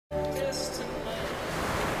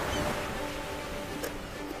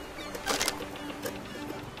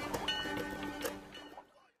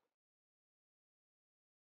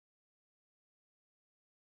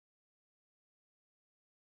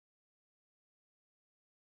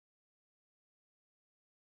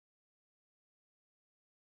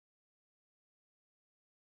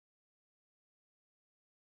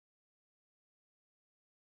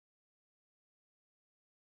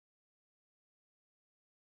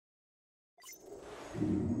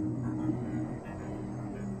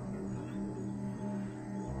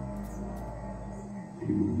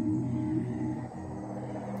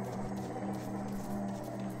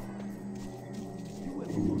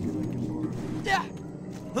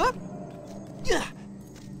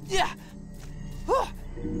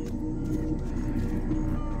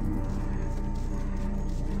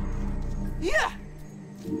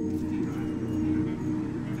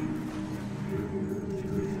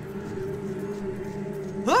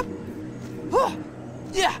Hup! Oh!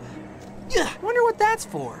 Yeah! Yeah! Wonder what that's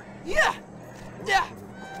for. Yeah! Yeah!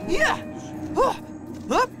 Yeah! Oh!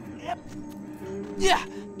 Hup! Yep! Yeah!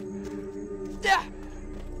 Yeah!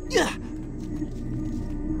 Yeah!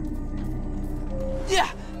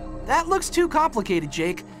 Yeah! That looks too complicated,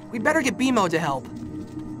 Jake. We'd better get BMO to help.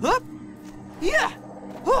 Hup! Yeah!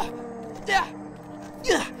 Oh! Yeah!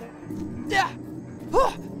 Yeah! Yeah!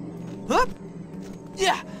 Oh! Hup!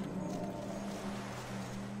 Yeah!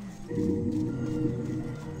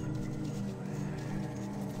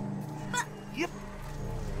 Yep.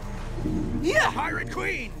 Yeah! Pirate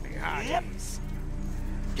Queen, me hearties.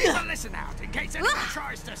 Keep a listen out in case anyone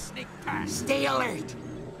tries to sneak past. Stay alert.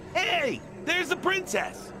 Hey, there's the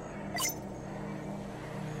princess.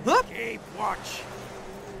 Hup! Keep watch.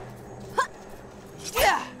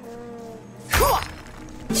 Yeah! Huh!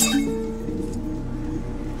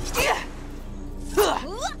 Yeah! Huh!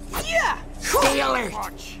 Yeah! Stay alert.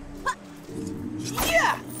 Watch.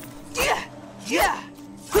 Yeah! Yeah! Yeah!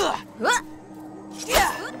 Huh!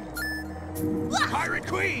 Yeah! Pirate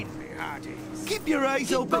Queen, me hearties. Keep your eyes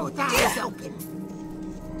Keep open. both eyes open.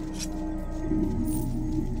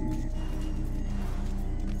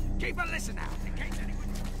 Keep a listen out in case anyone...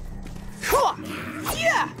 Huh!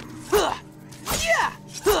 Yeah! Huh! Yeah!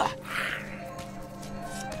 Huh!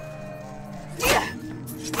 Yeah!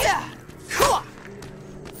 Yeah! Huh!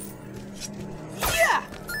 Yeah!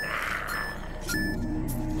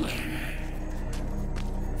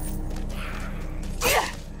 Yeah!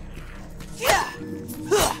 Yeah!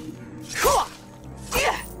 Huh! Huh!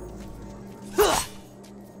 Yeah! Huh!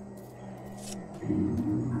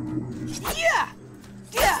 Yeah!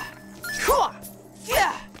 Yeah! Huh!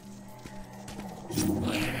 Yeah!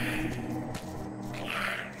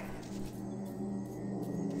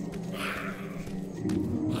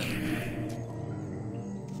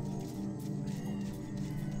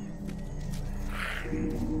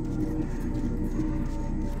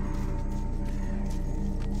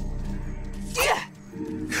 Yeah!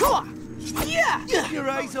 Huh! Yeah! Keep your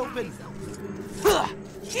eyes open. Huh!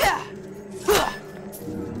 Yeah! Huh!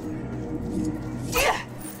 Yeah!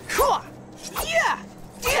 Huh! Yeah!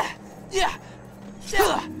 Yeah! Yeah!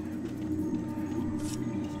 Huh!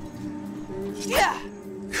 Yeah!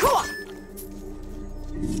 Huh!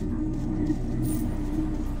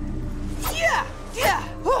 Yeah! Yeah!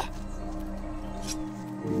 Huh!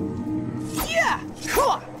 Yeah!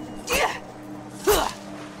 Huh! Yeah! Huh!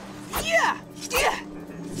 Yeah! Yeah!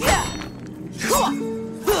 Yeah! Huh!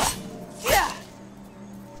 Huh! Yeah!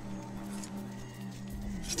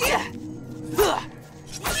 Yeah! Huh!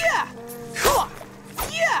 Yeah! Huh!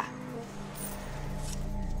 Yeah!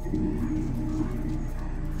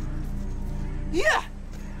 Yeah!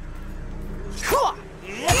 Huh!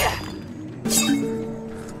 Yeah!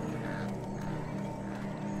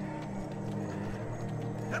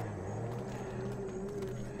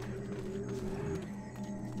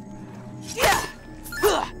 Yeah!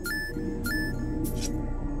 Huh!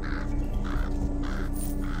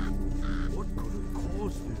 What could have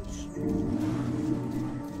caused this?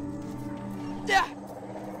 Yeah!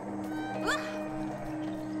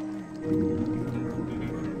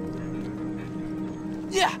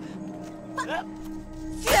 Yeah!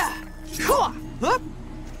 Yeah! Huh! Hup!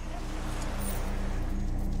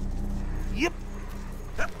 Yep.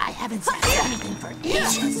 I haven't said anything for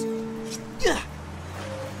ages. Yeah!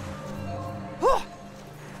 Huh!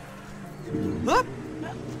 Hup!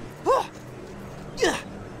 Huh! Yeah!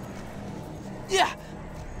 Yeah!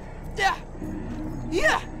 Yeah!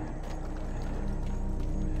 Yeah!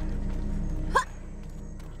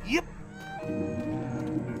 Yep.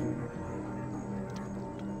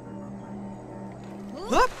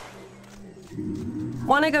 Hup!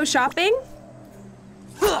 Wanna go shopping?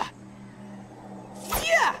 Huh!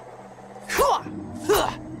 Yeah! Huh!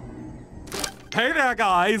 Huh! Hey there,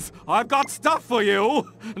 guys! I've got stuff for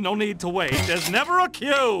you! No need to wait, there's never a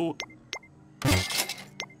queue!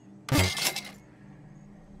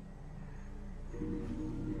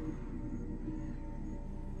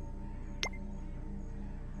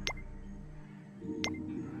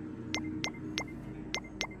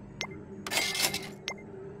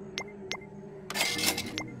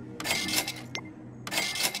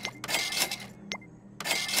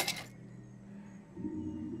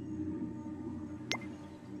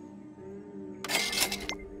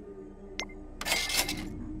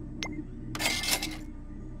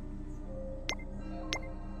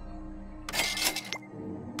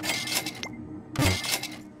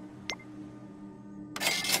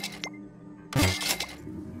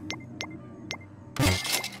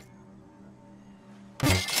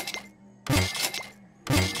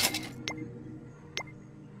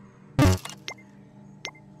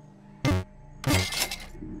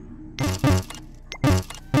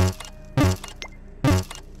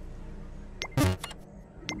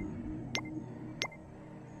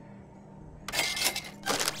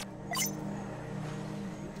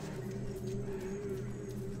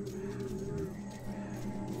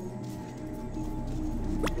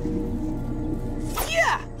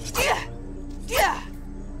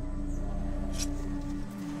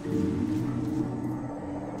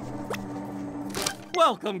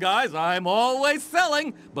 welcome, guys. I'm always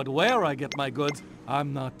selling, but where I get my goods,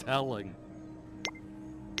 I'm not telling.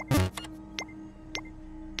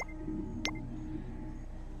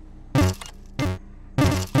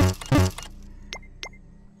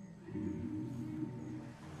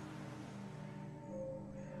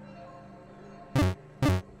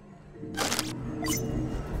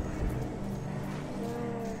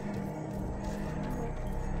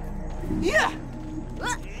 Yeah!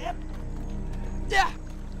 Yep. Yeah!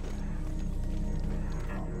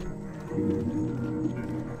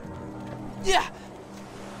 Yeah!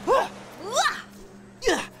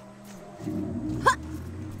 Yeah!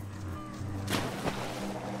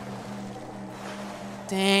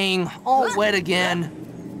 Dang, all wet again.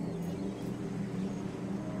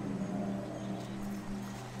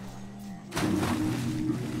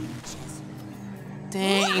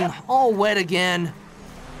 Dang, all wet again.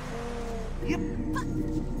 Yep.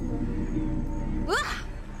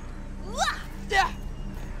 Yeah!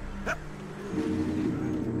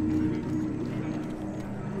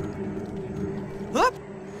 Hup!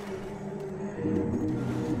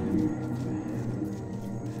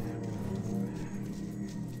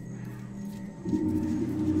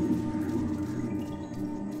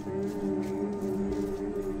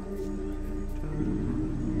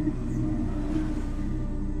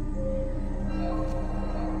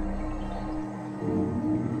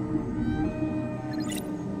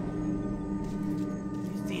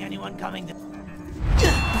 You see anyone coming to...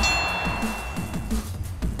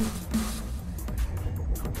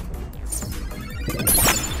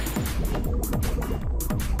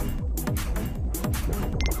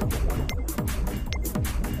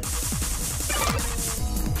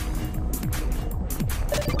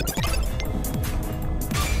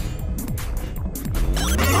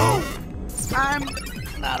 I'm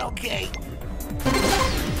not okay.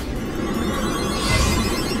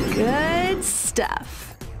 Good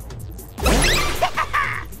stuff.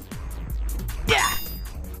 Yeah.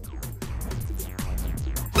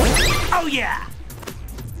 Oh yeah.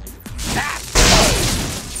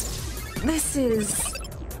 This is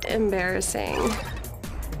embarrassing.